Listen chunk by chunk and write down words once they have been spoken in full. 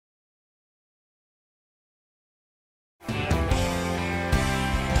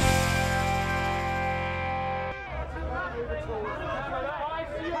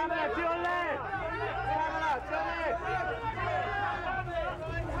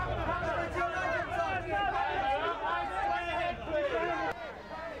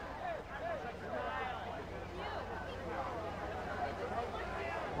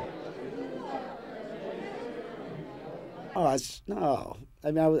No.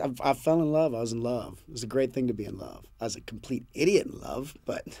 I mean, I fell in love. I was in love. It was a great thing to be in love. I was a complete idiot in love,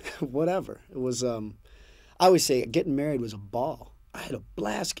 but whatever. It was, I always say getting married was a ball. I had a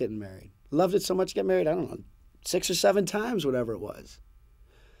blast getting married. Loved it so much to get married, I don't know, 6 or 7 times, whatever it was.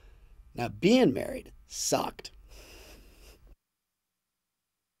 Now, being married sucked.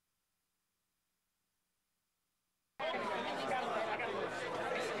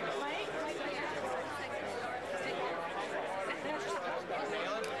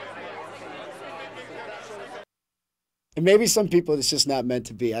 And maybe some people it's just not meant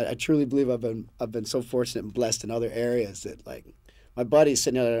to be. I truly believe I've been so fortunate and blessed in other areas that like my buddy's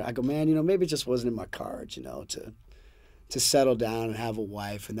sitting there. I go, man, maybe it just wasn't in my cards, to settle down and have a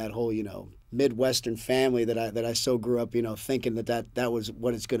wife and that whole Midwestern family that I so grew up thinking that was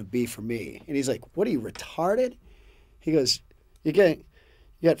what it's going to be for me. And he's like, what are you retarded? He goes, you got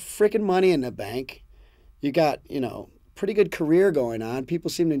freaking money in the bank. You got pretty good career going on. People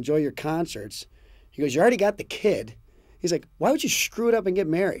seem to enjoy your concerts. He goes, you already got the kid. He's like, why would you screw it up and get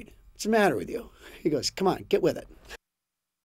married? What's the matter with you? He goes, come on, get with it.